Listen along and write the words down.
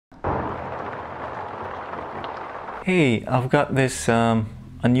Hey, I've got this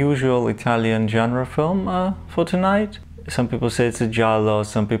unusual Italian genre film for tonight. Some people say it's a giallo,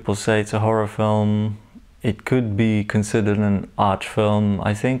 some people say it's a horror film. It could be considered an art film.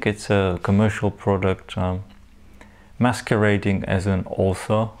 I think it's a commercial product masquerading as an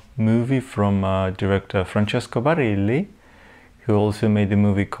author movie from director Francesco Barilli, who also made a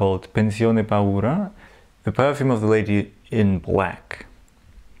movie called Pensione Paura, The Perfume of the Lady in Black.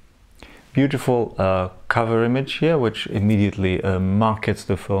 Beautiful cover image here, which immediately markets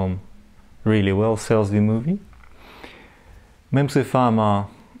the film really well, sells the movie. Mimsy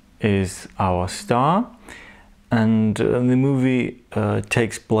is our star, and the movie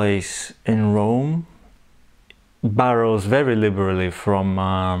takes place in Rome, borrows very liberally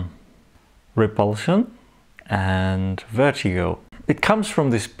from Repulsion and Vertigo. It comes from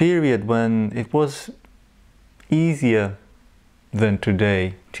this period when it was easier than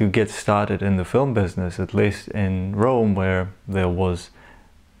today to get started in the film business, at least in Rome, where there was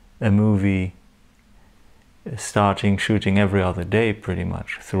a movie starting shooting every other day pretty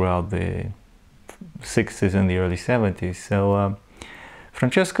much throughout the 60s and the early 70s. So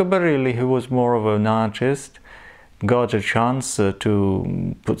Francesco Barilli, who was more of an artist, got a chance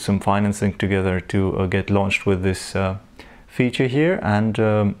to put some financing together to get launched with this feature here,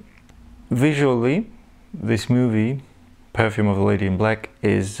 and visually this movie Perfume of the Lady in Black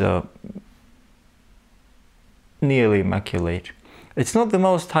is nearly immaculate. It's not the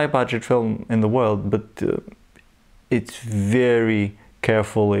most high-budget film in the world, but it's very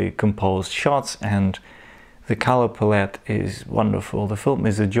carefully composed shots, and the color palette is wonderful. The film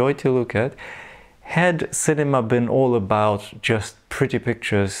is a joy to look at. Had cinema been all about just pretty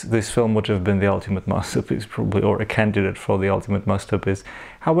pictures, this film would have been the ultimate masterpiece, probably, or a candidate for the ultimate masterpiece.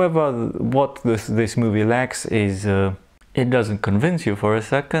 However, what this movie lacks is it doesn't convince you for a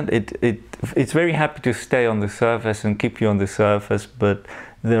second. It's very happy to stay on the surface and keep you on the surface, but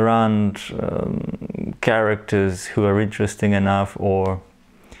there aren't characters who are interesting enough or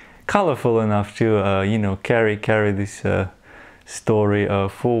colorful enough to you know, carry this story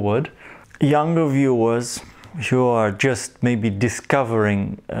forward. Younger viewers who are just maybe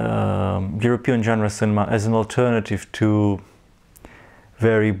discovering European genre cinema as an alternative to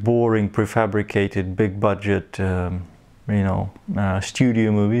very boring prefabricated big budget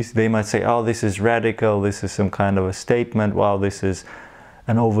studio movies, they might say, oh, this is radical, this is some kind of a statement, wow, this is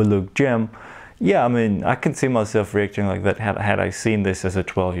an overlooked gem. Yeah, I mean, I can see myself reacting like that. Had I seen this as a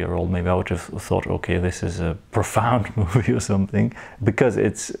 12-year-old, maybe I would have thought, okay, this is a profound movie or something, because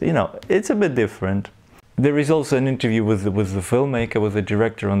it's, you know, it's a bit different. There is also an interview with the filmmaker, with the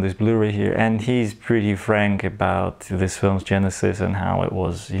director on this Blu-ray here, and he's pretty frank about this film's genesis and how it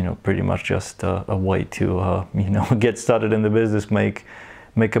was, you know, pretty much just a way to, you know, get started in the business, make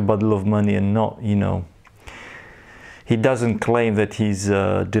a bundle of money, and not, you know, he doesn't claim that he's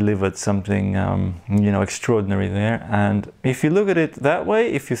delivered something, you know, extraordinary there. And if you look at it that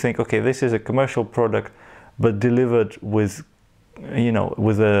way, if you think, okay, this is a commercial product, but delivered with, you know,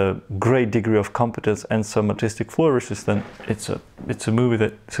 with a great degree of competence and some artistic flourishes, then it's a movie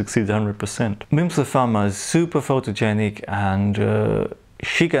that succeeds 100%. Mimsy is super photogenic and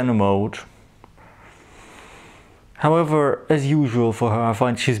chic in a mode. However, as usual for her, I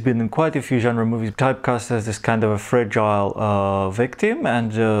find she's been in quite a few genre movies, typecast as this kind of a fragile victim,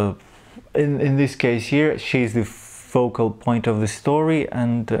 and in this case here, she's the focal point of the story.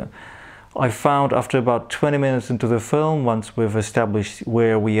 And I found after about 20 minutes into the film, once we've established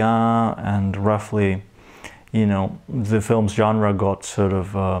where we are and roughly, you know, the film's genre got sort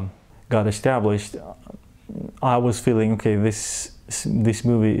of got established, I was feeling, okay, this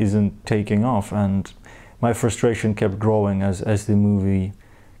movie isn't taking off, and my frustration kept growing as the movie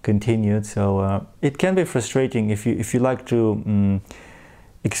continued. So it can be frustrating if you like to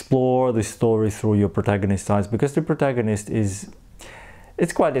explore the story through your protagonist's eyes, because the protagonist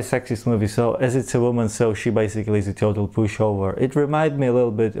it's quite a sexist movie. So as it's a woman, so she basically is a total pushover. It reminded me a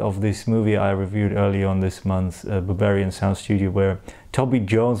little bit of this movie I reviewed earlier on this month, Barbarian Sound Studio, where Toby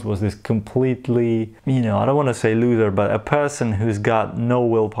Jones was this completely, you know, I don't want to say loser, but a person who's got no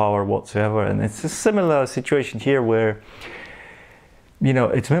willpower whatsoever. And it's a similar situation here where, you know,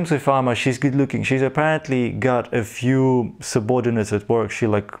 it's Mimsy, she's good looking. She's apparently got a few subordinates at work. She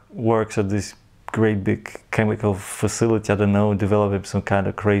like works at this great big chemical facility, I don't know, developing some kind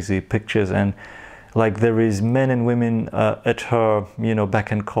of crazy pictures, and like there is men and women at her, you know,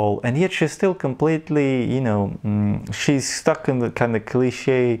 beck and call, and yet she's still completely, you know, she's stuck in the kind of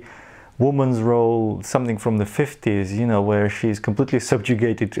cliche woman's role, something from the 50s, you know, where she's completely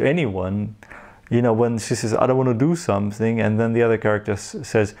subjugated to anyone, you know, when she says, I don't want to do something, and then the other character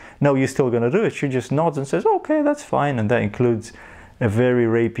says, no, you're still going to do it. She just nods and says, okay, that's fine. And that includes a very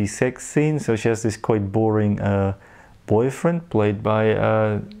rapey sex scene. So she has this quite boring boyfriend played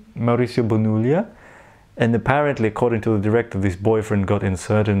by Maurizio Bonuglia. And apparently, according to the director, this boyfriend got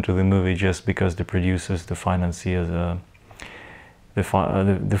inserted into the movie just because the producers, the financiers,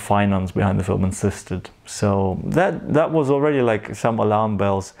 the finance behind the film insisted. So that was already like some alarm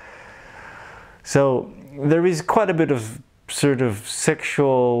bells. So there is quite a bit of sort of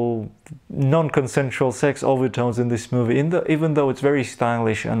sexual, non-consensual sex overtones in this movie, even though it's very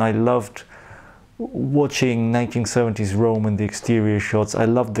stylish, and I loved watching 1970s Rome and the exterior shots. I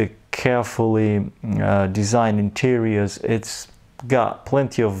loved the carefully designed interiors. It's got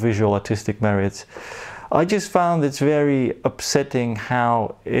plenty of visual artistic merits. I just found it's very upsetting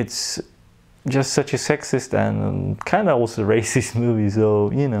how it's just such a sexist and kind of also racist movie.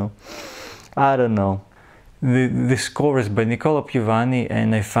 So, you know, I don't know. The score is by Nicola Piovani,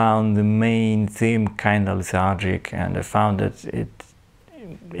 and I found the main theme kind of lethargic, and I found that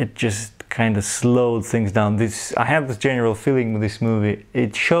it just kind of slowed things down. I have this general feeling with this movie.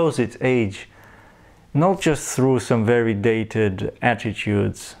 It shows its age, not just through some very dated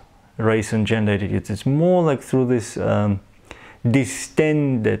attitudes, race and gender attitudes. It's more like through this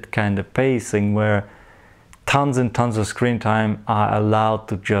distended kind of pacing where tons and tons of screen time are allowed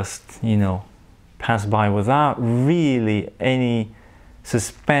to just, you know, pass by without really any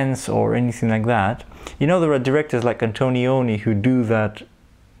suspense or anything like that. You know, there are directors like Antonioni who do that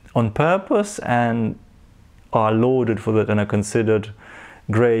on purpose and are lauded for that and are considered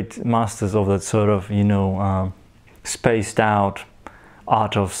great masters of that sort of, you know, spaced out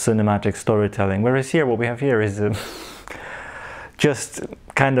art of cinematic storytelling. Whereas here, what we have here is just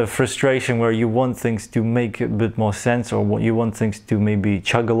kind of frustration where you want things to make a bit more sense, or what you want things to maybe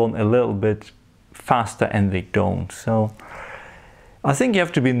chug along a little bit faster, and they don't. So I think you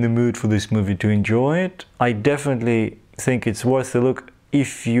have to be in the mood for this movie to enjoy it. I definitely think it's worth a look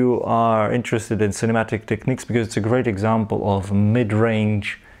if you are interested in cinematic techniques, because it's a great example of a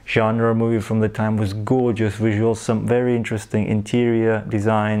mid-range genre movie from the time with gorgeous visuals, some very interesting interior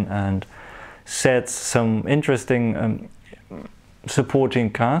design and sets, some interesting supporting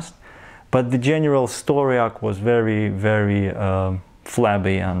cast, but the general story arc was very, very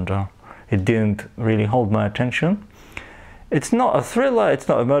flabby, and it didn't really hold my attention. It's not a thriller, it's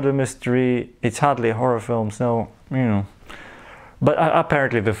not a murder mystery, it's hardly a horror film, so, you know. But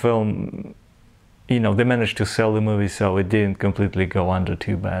apparently the film, you know, they managed to sell the movie, so it didn't completely go under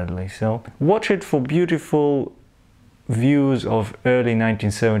too badly. So watch it for beautiful views of early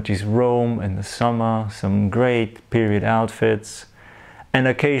 1970s Rome in the summer, some great period outfits, an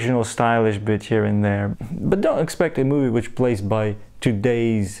occasional stylish bit here and there. But don't expect a movie which plays by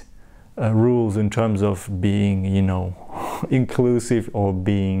today's rules in terms of being, you know, inclusive or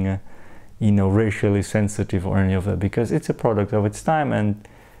being, you know, racially sensitive or any of that, because it's a product of its time. And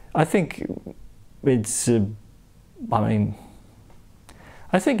I think it's, I mean,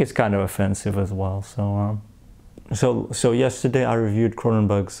 I think it's kind of offensive as well. So yesterday I reviewed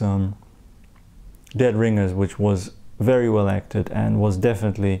Cronenberg's Dead Ringers, which was very well acted and was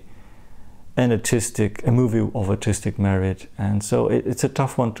definitely a movie of artistic merit. And so it's a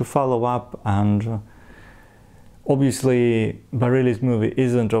tough one to follow up, and obviously Barilli's movie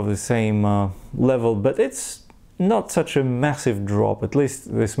isn't of the same level, but it's not such a massive drop. At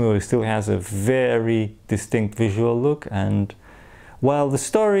least this movie still has a very distinct visual look, and while the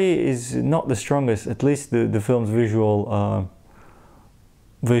story is not the strongest, at least the film's visual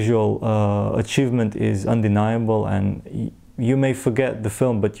achievement is undeniable. And you may forget the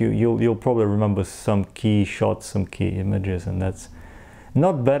film, but you'll probably remember some key shots, some key images, and that's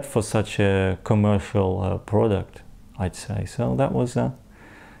not bad for such a commercial product, I'd say. So that was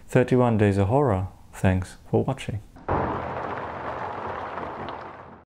 31 Days of Horror. Thanks for watching.